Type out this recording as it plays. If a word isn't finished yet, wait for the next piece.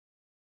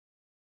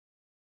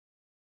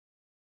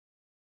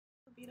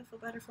beautiful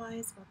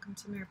butterflies. Welcome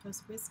to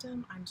Mariposa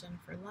Wisdom. I'm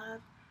Jennifer Love.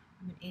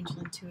 I'm an angel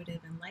intuitive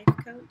and life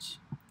coach.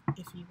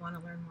 If you want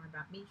to learn more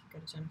about me, you can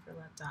go to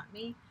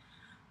jenniferlove.me.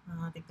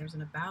 I think there's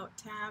an about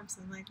tab,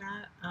 something like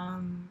that.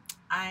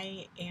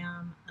 I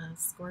am a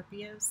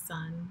Scorpio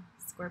sun,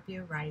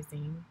 Scorpio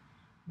rising.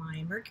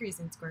 My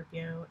Mercury's in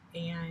Scorpio,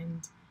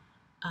 and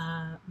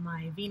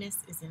my Venus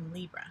is in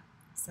Libra.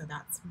 So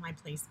that's my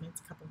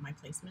placements, a couple of my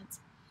placements.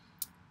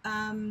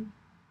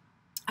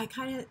 I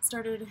kind of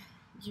started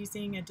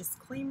using a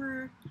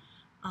disclaimer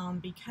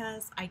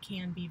because I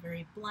can be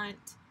very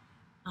blunt.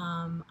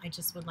 I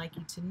just would like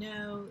you to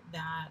know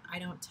that I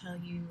don't tell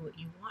you what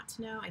you want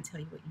to know. I tell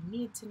you what you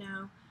need to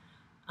know.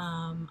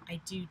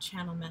 I do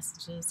channel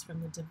messages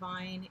from the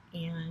divine,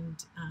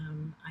 and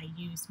I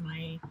use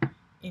my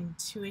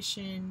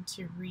intuition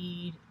to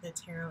read the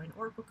tarot and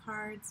oracle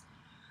cards.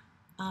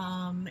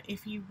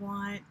 If you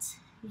want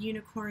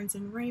unicorns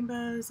and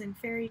rainbows and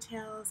fairy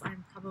tales,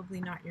 I'm probably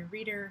not your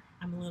reader.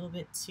 I'm a little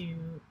bit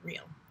too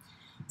real.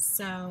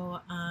 So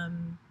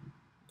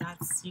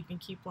you can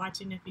keep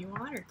watching if you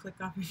want, or click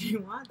off if you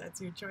want. That's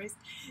your choice.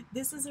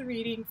 This is a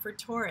reading for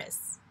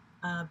Taurus,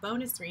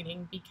 bonus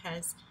reading,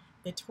 because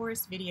the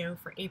Taurus video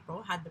for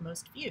April had the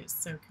most views.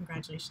 So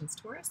congratulations,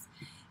 Taurus.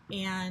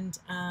 And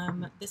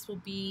this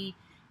will be,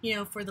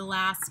 for the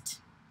last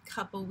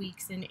couple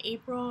weeks in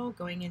April,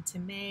 going into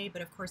May.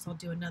 But of course, I'll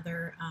do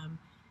another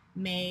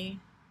May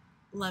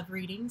love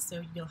reading,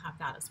 so you'll have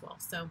that as well.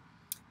 So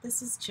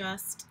this is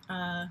just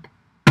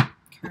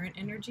current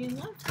energy and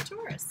love for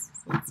Taurus.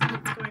 So let's see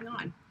what's going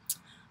on.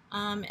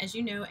 As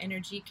you know,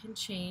 energy can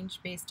change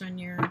based on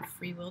your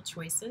free will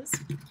choices.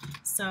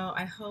 So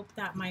I hope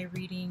that my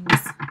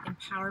readings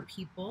empower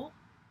people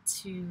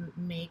to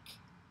make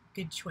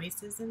good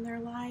choices in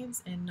their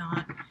lives and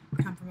not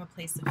come from a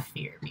place of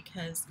fear,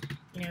 because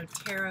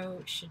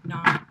tarot should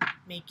not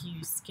make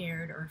you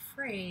scared or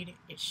afraid.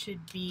 It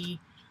should be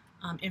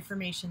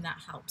information that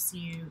helps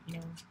you,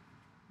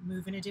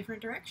 move in a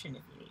different direction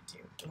if you need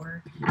to,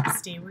 or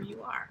stay where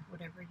you are,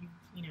 whatever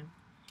you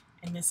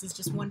and this is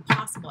just one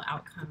possible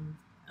outcome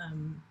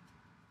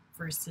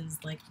versus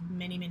like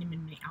many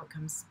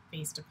outcomes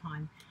based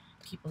upon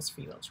people's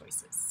free will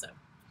choices. So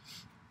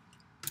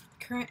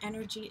current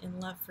energy and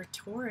love for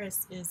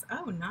Taurus is,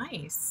 oh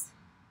nice,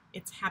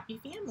 it's happy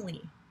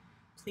family.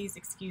 Please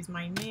excuse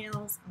my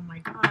nails. Oh my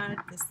god,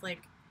 this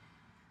like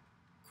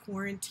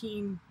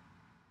quarantine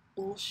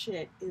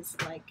bullshit is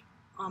like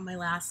on my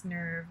last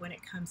nerve when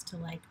it comes to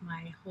like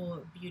my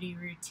whole beauty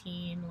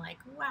routine, like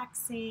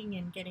waxing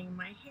and getting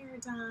my hair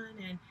done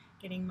and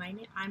getting my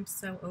I'm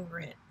so over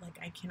it. Like,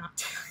 I cannot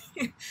tell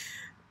you.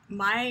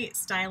 My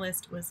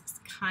stylist was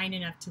kind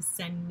enough to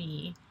send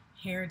me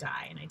hair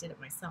dye, and I did it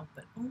myself,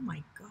 but oh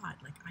my god,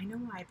 like, I know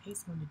why I pay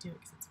someone to do it,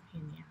 because it's a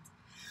pain in the ass.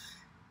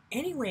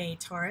 Anyway,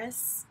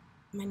 Taurus,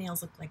 my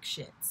nails look like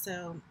shit,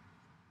 so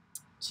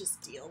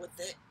just deal with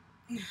it.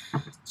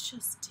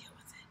 Just deal with it.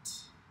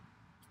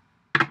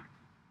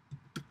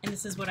 And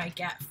this is what I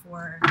get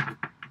for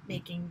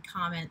making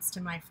comments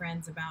to my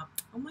friends about,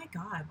 oh my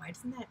god, why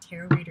doesn't that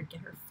tarot reader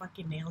get her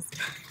fucking nails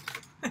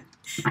done?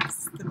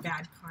 This is the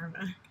bad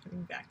karma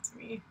coming back to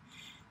me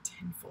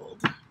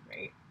tenfold,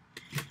 right?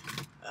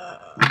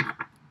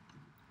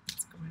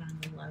 What's going on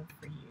in love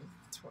for you,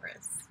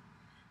 Taurus?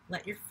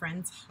 Let your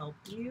friends help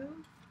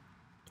you.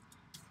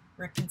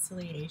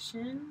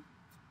 Reconciliation.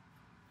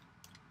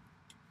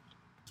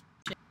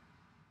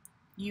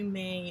 You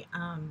may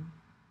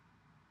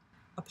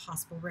a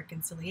possible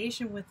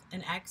reconciliation with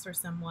an ex or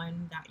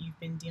someone that you've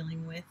been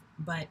dealing with,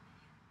 but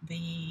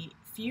the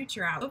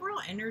future overall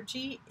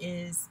energy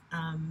is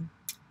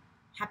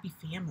happy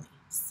family.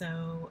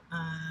 So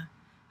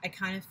I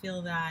kind of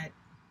feel that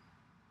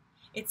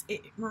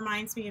it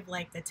reminds me of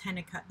like the Ten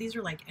of Cups. These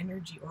are like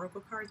energy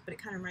oracle cards, but it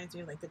kind of reminds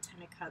me of like the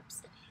Ten of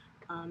Cups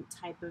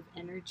type of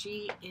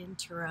energy in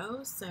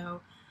tarot.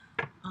 So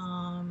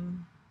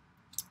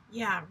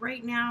yeah,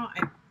 right now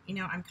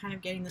I'm kind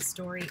of getting the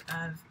story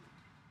of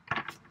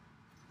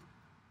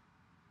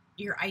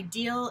your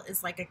ideal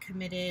is like a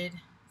committed,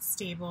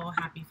 stable,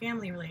 happy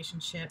family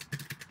relationship,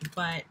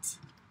 but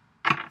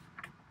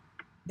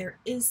there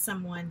is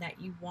someone that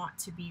you want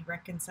to be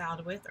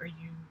reconciled with, or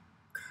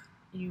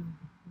you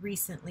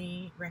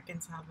recently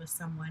reconciled with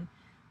someone,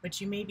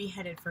 but you may be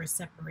headed for a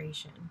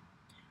separation.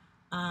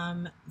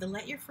 The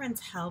let your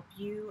friends help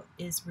you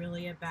is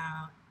really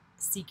about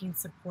seeking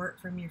support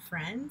from your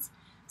friends.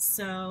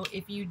 So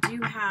if you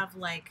do have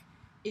like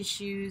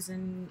issues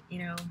and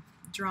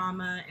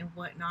drama and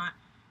whatnot,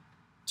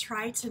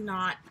 try to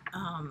not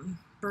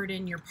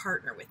burden your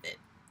partner with it.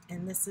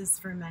 And this is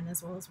for men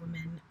as well as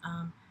women.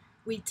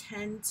 We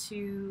tend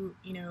to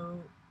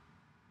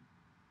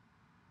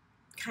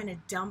kind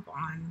of dump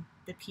on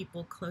the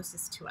people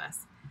closest to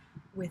us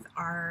with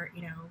our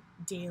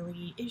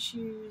daily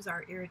issues,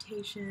 our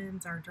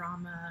irritations, our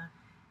drama,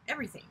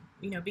 everything,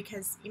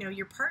 because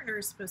your partner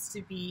is supposed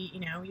to be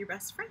your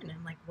best friend,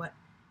 and like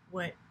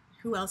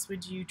who else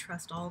would you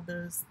trust all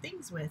those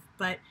things with?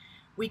 But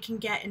we can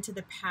get into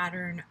the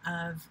pattern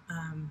of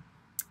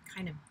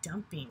kind of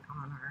dumping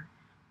on our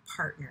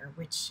partner,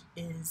 which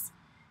is,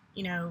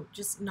 you know,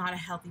 just not a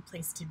healthy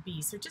place to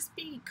be. So just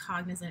be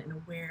cognizant and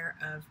aware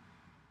of,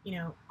 you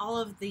know, all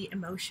of the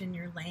emotion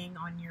you're laying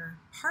on your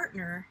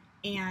partner,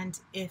 and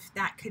if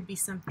that could be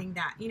something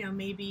that, you know,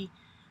 maybe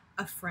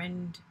a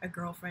friend, a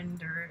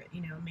girlfriend, or,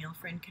 you know, a male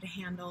friend could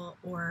handle,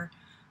 or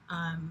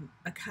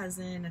a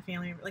cousin, a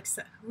family member, like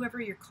whoever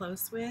you're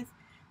close with.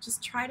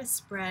 Just try to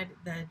spread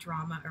the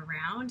drama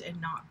around and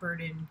not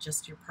burden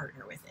just your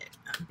partner with it,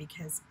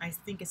 because I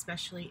think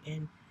especially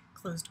in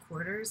closed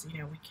quarters, you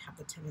know, we have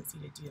the tendency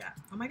to do that.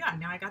 Oh my God,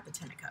 now I got the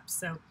Ten of Cups.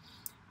 So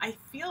I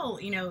feel,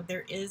 you know,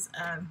 there is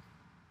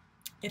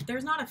if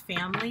there's not a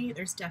family,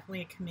 there's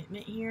definitely a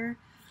commitment here.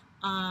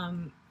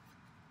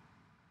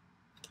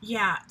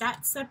 Yeah,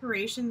 that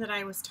separation that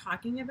I was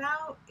talking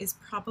about is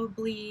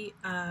probably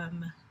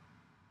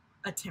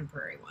a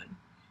temporary one,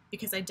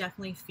 because I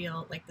definitely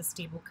feel like the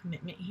stable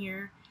commitment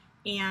here.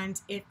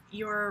 And if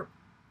your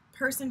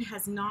person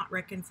has not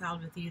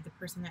reconciled with you, the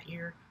person that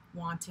you're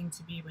wanting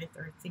to be with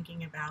or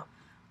thinking about,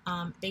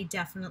 they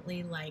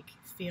definitely like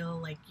feel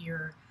like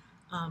you're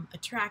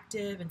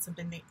attractive and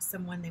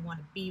someone they want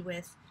to be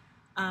with,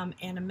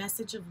 and a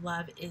message of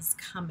love is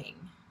coming,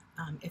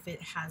 if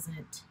it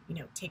hasn't, you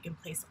know, taken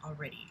place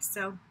already.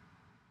 So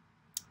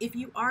if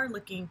you are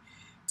looking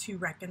to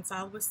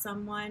reconcile with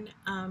someone,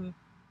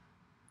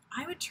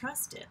 I would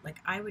trust it. Like,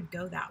 I would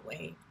go that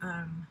way.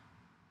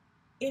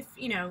 If,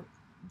 you know,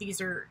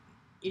 these are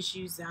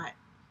issues that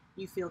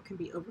you feel can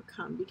be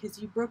overcome because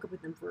you broke up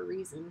with them for a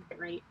reason,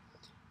 right?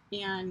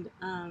 And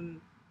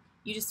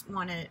you just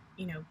want to,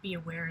 you know, be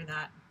aware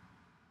that,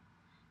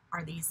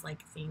 are these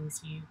like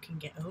things you can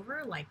get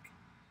over? Like,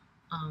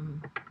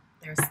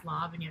 they're a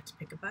slob and you have to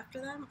pick up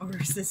after them? Or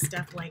is this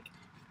stuff like,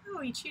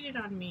 oh, he cheated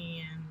on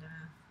me and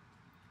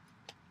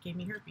gave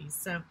me herpes?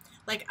 So,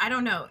 like, I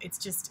don't know. It's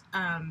just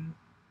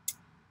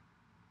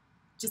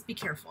be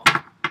careful.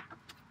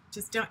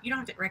 Just you don't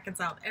have to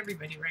reconcile with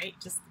everybody, right?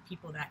 Just the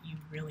people that you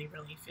really,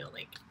 really feel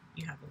like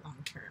you have a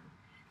long-term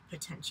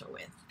potential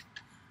with.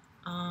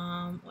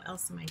 What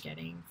else am I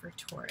getting for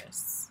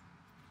Taurus?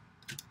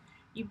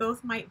 You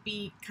both might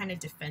be kind of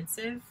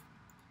defensive.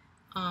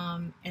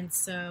 And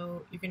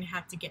so you're going to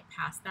have to get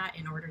past that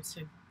in order to,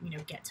 you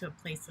know, get to a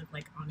place of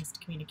like honest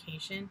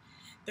communication.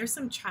 There's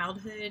some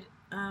childhood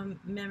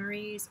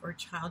memories or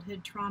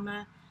childhood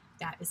trauma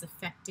that is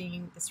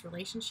affecting this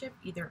relationship,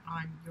 either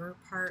on your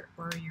part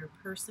or your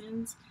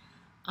person's.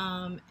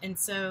 And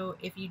so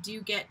if you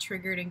do get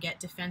triggered and get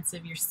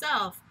defensive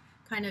yourself,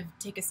 kind of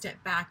take a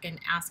step back and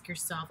ask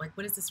yourself, like,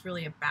 what is this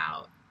really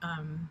about?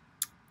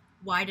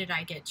 Why did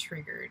I get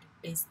triggered?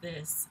 Is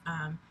this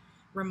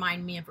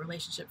remind me of a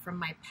relationship from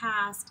my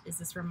past? Is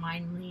this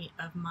remind me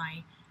of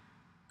my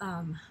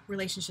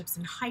relationships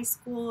in high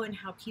school and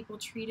how people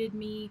treated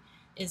me?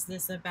 Is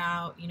this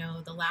about, you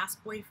know, the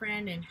last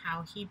boyfriend and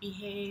how he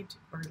behaved,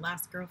 or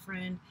last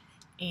girlfriend?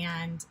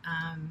 And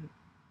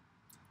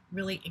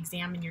really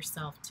examine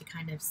yourself to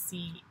kind of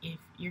see if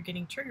you're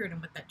getting triggered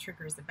and what that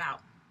trigger is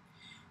about.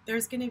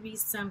 There's going to be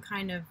some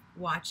kind of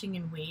watching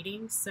and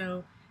waiting.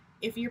 So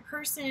if your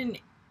person,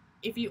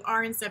 if you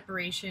are in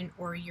separation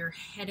or you're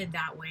headed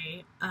that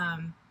way,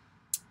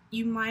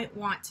 you might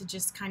want to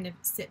just kind of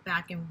sit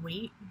back and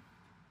wait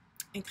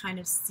and kind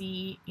of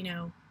see, you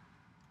know,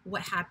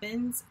 what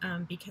happens,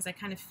 because I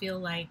kind of feel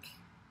like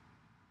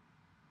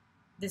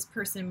this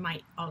person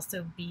might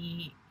also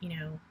be, you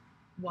know,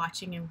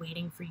 watching and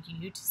waiting for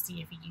you to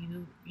see if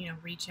you, you know,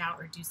 reach out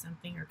or do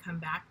something or come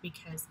back,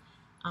 because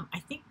I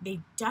think they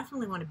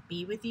definitely want to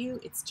be with you.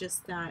 It's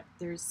just that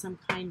there's some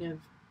kind of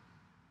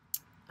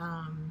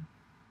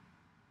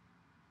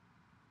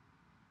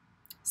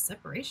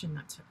separation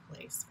that took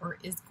place or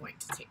is going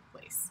to take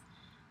place.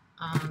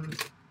 I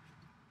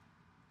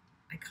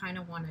kind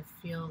of want to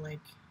feel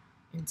like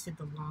into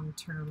the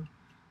long-term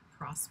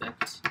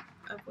prospect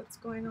of what's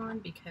going on,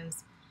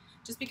 because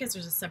just because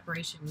there's a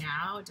separation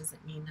now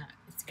doesn't mean that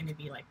it's going to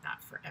be like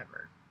that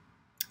forever.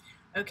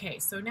 Okay,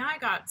 so now I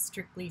got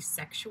strictly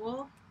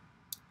sexual.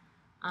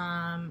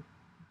 Can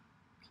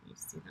you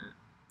see that?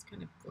 It's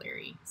kind of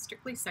glary.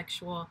 Strictly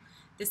sexual.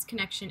 This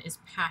connection is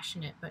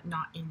passionate but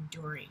not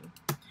enduring.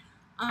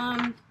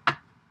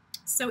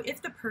 So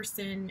if the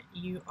person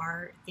you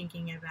are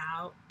thinking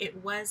about,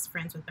 it was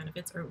friends with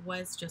benefits or it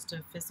was just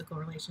a physical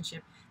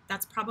relationship,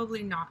 that's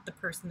probably not the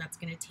person that's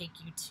going to take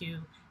you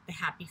to the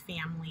happy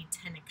family,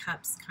 10 of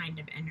Cups kind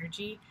of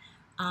energy.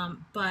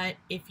 But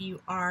if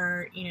you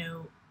are, you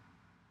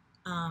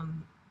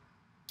know,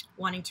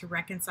 wanting to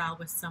reconcile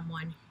with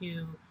someone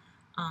who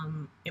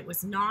it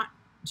was not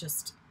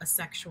just a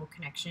sexual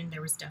connection,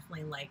 there was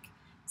definitely like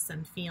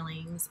some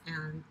feelings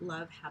and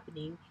love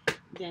happening,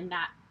 then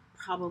that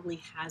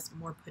probably has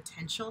more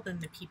potential than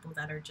the people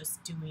that are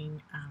just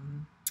doing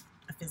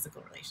a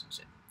physical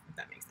relationship, if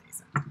that makes any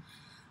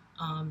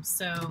sense.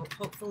 So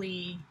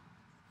hopefully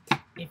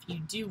if you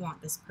do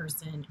want this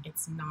person,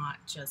 it's not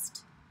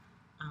just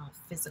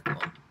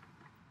physical,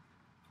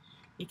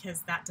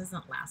 because that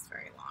doesn't last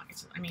very long.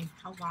 It's just, I mean,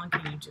 how long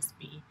can you just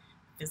be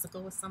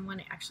physical with someone?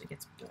 It actually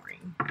gets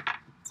boring,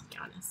 to be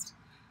honest.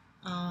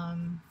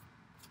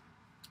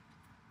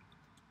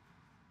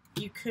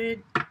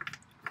 could,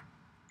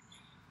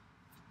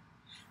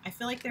 I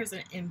feel like there's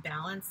an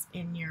imbalance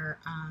in your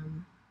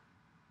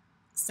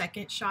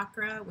second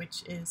chakra,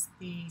 which is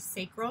the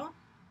sacral,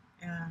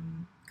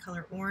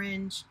 color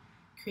orange,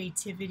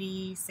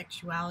 creativity,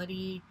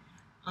 sexuality.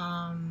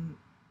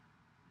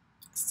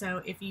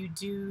 So if you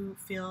do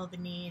feel the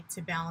need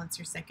to balance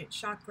your second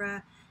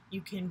chakra,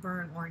 you can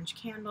burn orange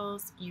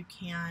candles, you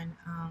can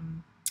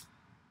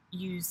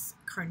use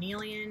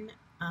carnelian.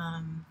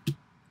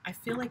 I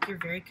feel like you're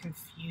very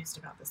confused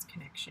about this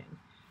connection.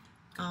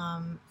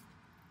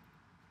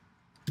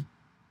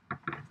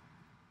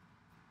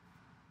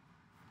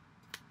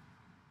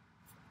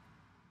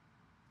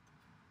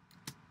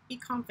 Be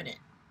confident.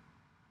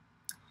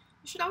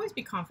 You should always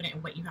be confident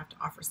in what you have to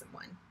offer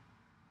someone.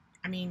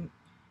 I mean,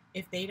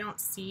 if they don't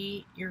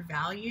see your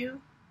value,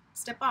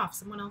 step off.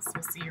 Someone else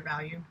will see your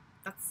value.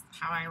 That's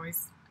how I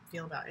always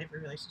feel about every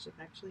relationship,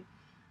 actually.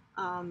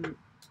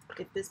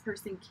 If this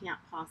person can't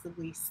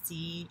possibly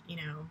see, you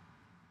know,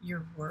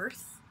 your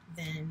worth,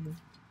 then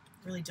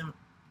really don't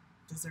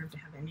deserve to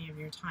have any of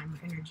your time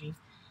or energy.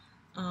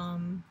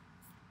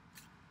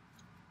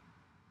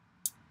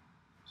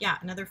 Yeah,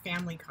 another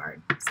family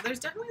card. So there's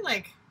definitely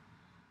like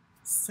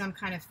some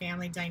kind of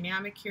family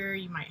dynamic here.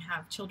 You might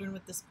have children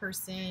with this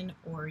person,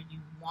 or you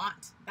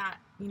want that,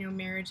 you know,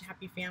 marriage,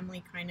 happy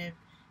family kind of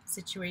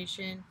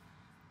situation.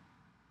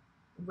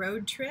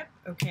 Road trip,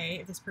 okay.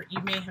 If this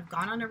you may have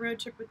gone on a road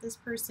trip with this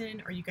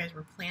person, or you guys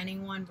were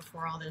planning one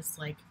before all this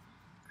like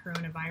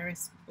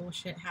coronavirus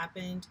bullshit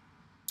happened.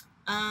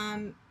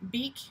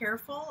 Be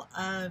careful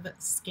of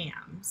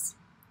scams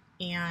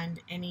and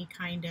any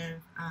kind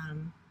of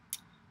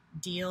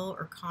deal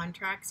or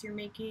contracts you're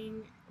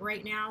making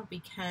right now,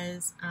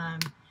 because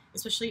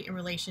especially in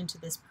relation to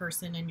this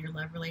person and your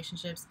love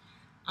relationships,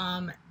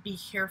 be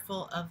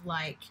careful of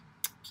like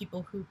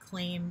people who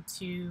claim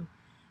to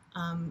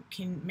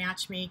can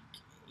matchmake,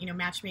 you know,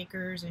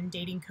 matchmakers and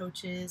dating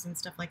coaches and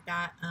stuff like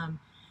that.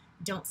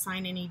 Don't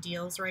sign any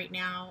deals right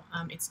now.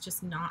 It's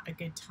just not a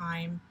good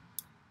time.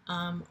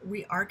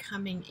 We are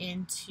coming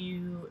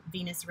into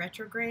Venus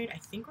retrograde. I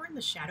think we're in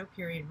the shadow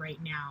period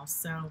right now.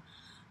 So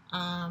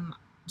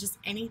just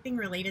anything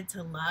related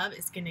to love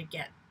is going to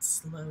get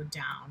slowed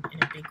down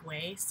in a big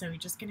way. So you're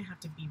just going to have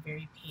to be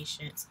very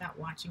patient. So that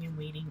watching and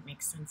waiting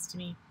makes sense to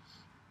me.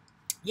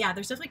 Yeah,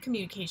 there's definitely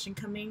communication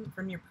coming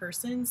from your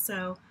person.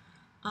 So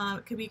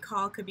it could be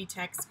call, could be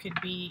text,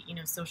 could be, you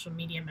know, social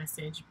media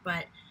message.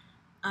 But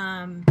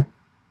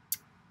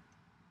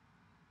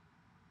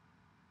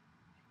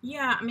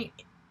yeah, I mean,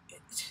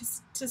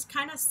 just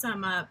kind of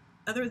sum up,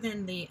 other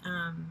than the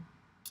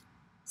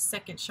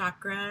second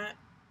chakra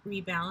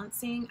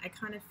rebalancing, I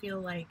kind of feel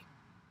like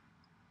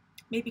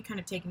maybe kind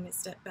of taking a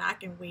step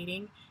back and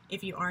waiting.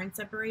 If you are in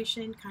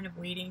separation, kind of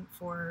waiting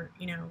for,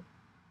 you know,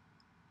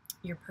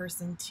 your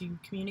person to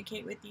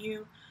communicate with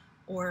you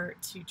or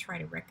to try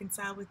to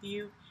reconcile with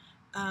you.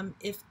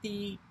 If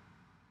the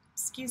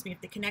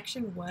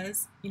connection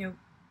was, you know,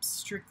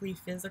 strictly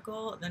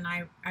physical, then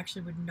I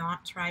actually would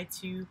not try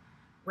to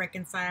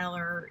reconcile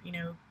or, you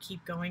know,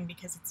 keep going,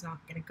 because it's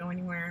not going to go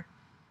anywhere.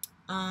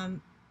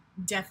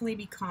 Definitely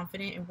be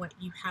confident in what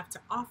you have to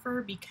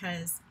offer,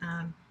 because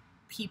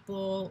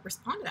people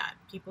respond to that.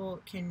 People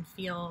can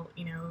feel,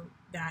 you know,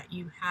 that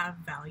you have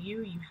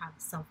value, you have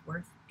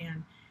self-worth,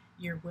 and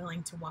you're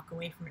willing to walk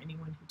away from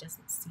anyone who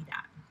doesn't see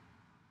that.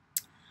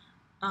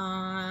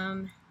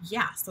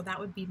 Yeah, so that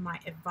would be my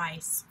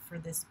advice for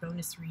this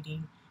bonus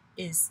reading,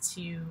 is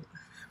to,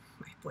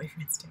 my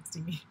boyfriend's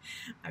texting me,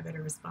 I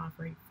better respond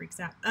before he freaks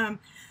out.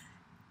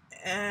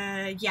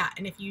 Yeah,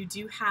 and if you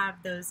do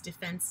have those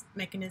defense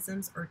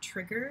mechanisms or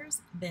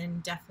triggers,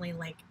 then definitely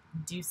like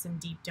do some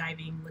deep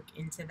diving, look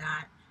into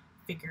that,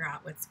 figure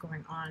out what's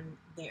going on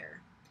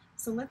there.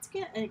 So let's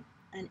get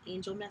an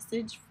angel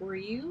message for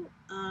you.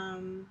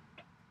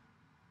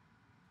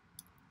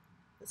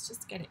 Let's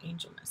just get an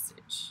angel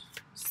message,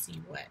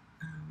 see what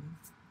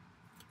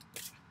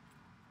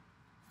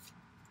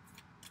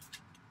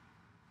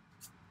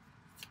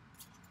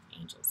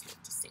angels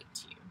have to say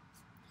to you.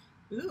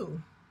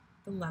 Ooh,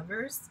 the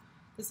Lovers.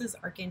 This is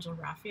Archangel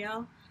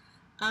Raphael.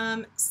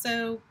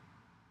 So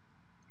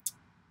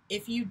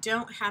if you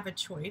don't have a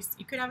choice,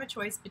 you could have a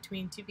choice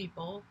between two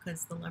people,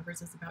 because the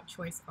Lovers is about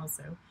choice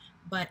also,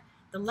 but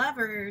the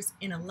Lovers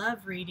in a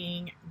love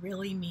reading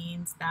really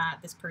means that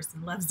this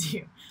person loves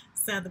you.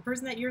 So the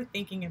person that you're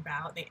thinking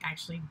about, they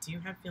actually do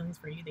have feelings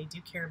for you. They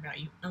do care about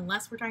you,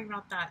 unless we're talking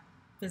about that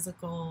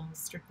physical,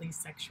 strictly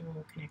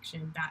sexual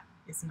connection. That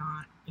is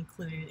not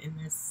included in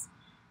this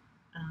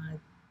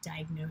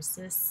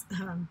diagnosis.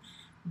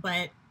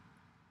 But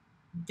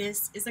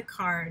this is a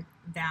card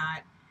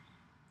that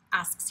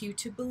asks you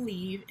to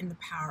believe in the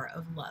power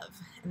of love.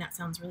 And that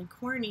sounds really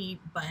corny,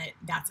 but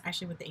that's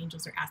actually what the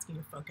angels are asking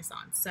you to focus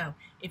on. So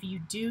if you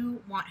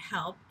do want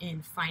help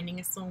in finding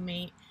a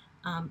soulmate,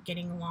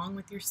 getting along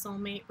with your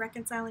soulmate,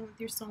 reconciling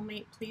with your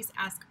soulmate, please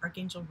ask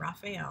Archangel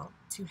Raphael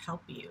to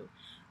help you.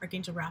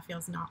 Archangel Raphael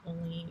is not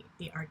only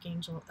the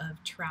archangel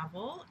of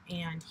travel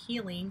and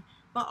healing,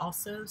 but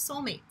also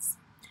soulmates.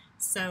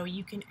 So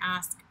you can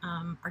ask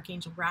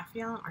Archangel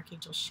Raphael and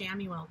Archangel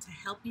Shamuel to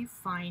help you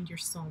find your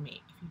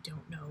soulmate if you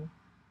don't know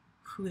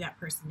who that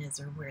person is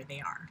or where they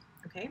are.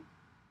 Okay?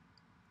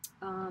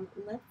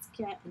 Let's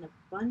get an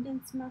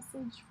abundance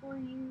message for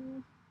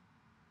you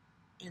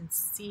and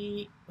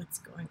see what's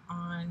going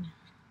on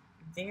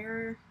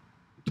there.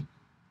 I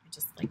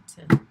just like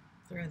to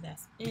throw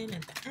this in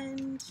at the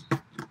end,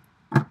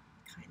 kind of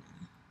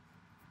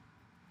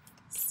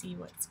see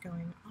what's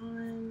going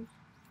on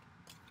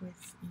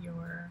with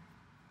your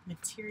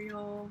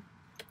material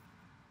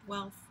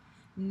wealth.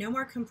 No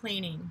more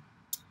complaining.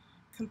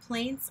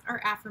 Complaints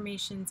are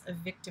affirmations of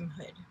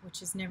victimhood,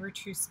 which is never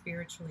true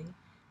spiritually.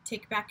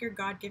 Take back your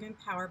God-given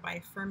power by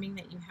affirming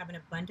that you have an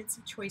abundance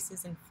of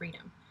choices and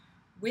freedom.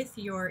 With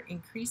your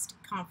increased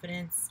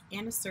confidence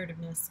and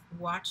assertiveness,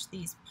 watch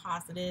these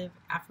positive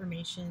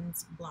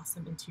affirmations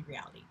blossom into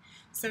reality.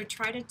 So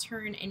try to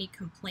turn any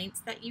complaints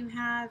that you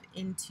have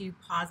into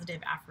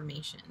positive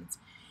affirmations,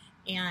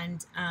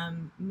 and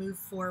move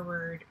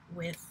forward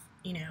with,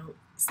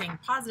 saying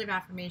positive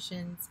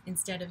affirmations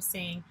instead of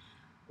saying,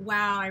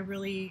 wow, I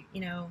really,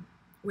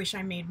 wish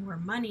I made more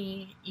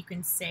money. You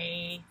can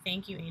say,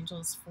 thank you,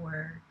 angels,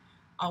 for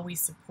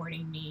always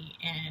supporting me,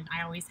 and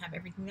I always have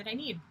everything that I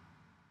need.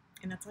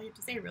 And that's all you have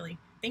to say, really.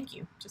 Thank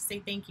you. Just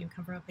say thank you and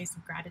come from a place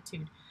of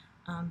gratitude,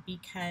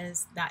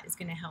 because that is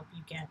going to help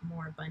you get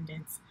more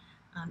abundance,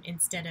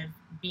 instead of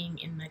being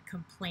in the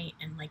complaint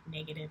and like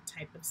negative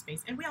type of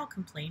space. And we all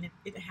complain,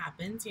 it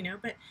happens,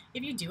 but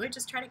if you do it,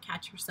 just try to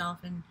catch yourself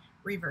and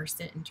reverse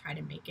it and try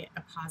to make it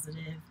a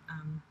positive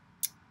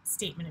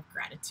statement of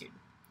gratitude.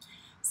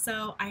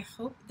 So I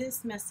hope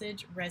this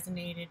message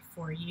resonated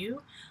for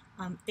you.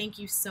 Thank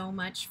you so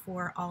much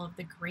for all of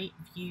the great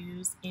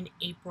views in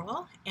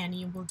April, and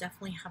you will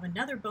definitely have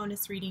another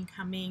bonus reading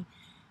coming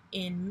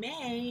in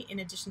May, in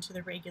addition to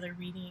the regular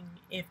reading,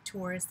 if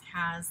Taurus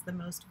has the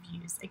most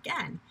views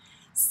again.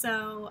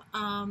 So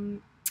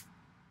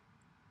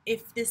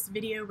if this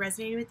video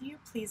resonated with you,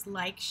 please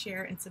like,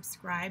 share, and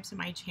subscribe to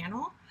my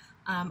channel.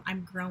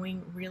 I'm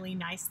growing really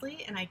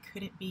nicely, and I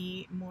couldn't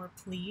be more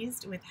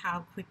pleased with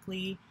how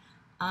quickly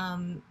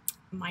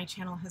my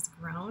channel has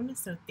grown,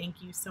 so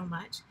thank you so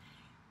much.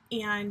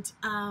 And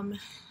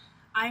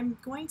I'm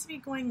going to be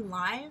going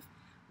live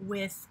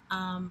with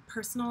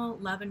personal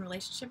love and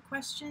relationship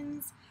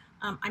questions.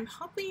 I'm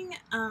hoping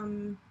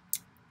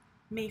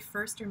May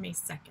 1st or May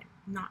 2nd,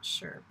 not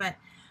sure, but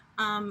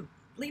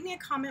leave me a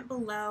comment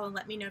below and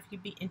let me know if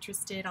you'd be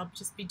interested. I'll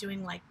just be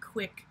doing like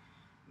quick,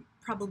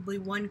 probably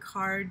 1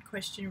 card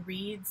question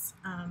reads,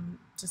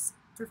 just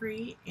for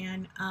free,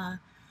 and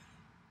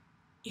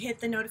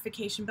hit the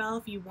notification bell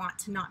if you want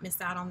to not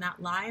miss out on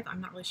that live. I'm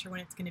not really sure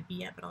when it's going to be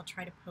yet, but I'll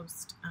try to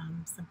post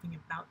something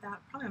about that,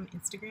 probably on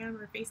Instagram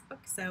or Facebook.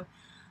 So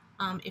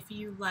if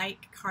you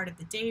like card of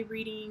the day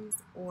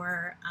readings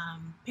or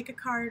pick a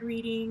card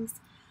readings,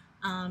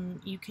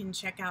 you can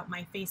check out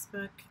my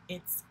Facebook.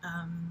 It's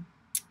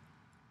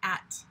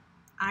at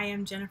I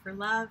am Jennifer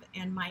Love,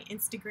 and my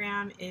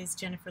Instagram is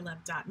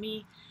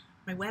jenniferlove.me.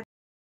 My website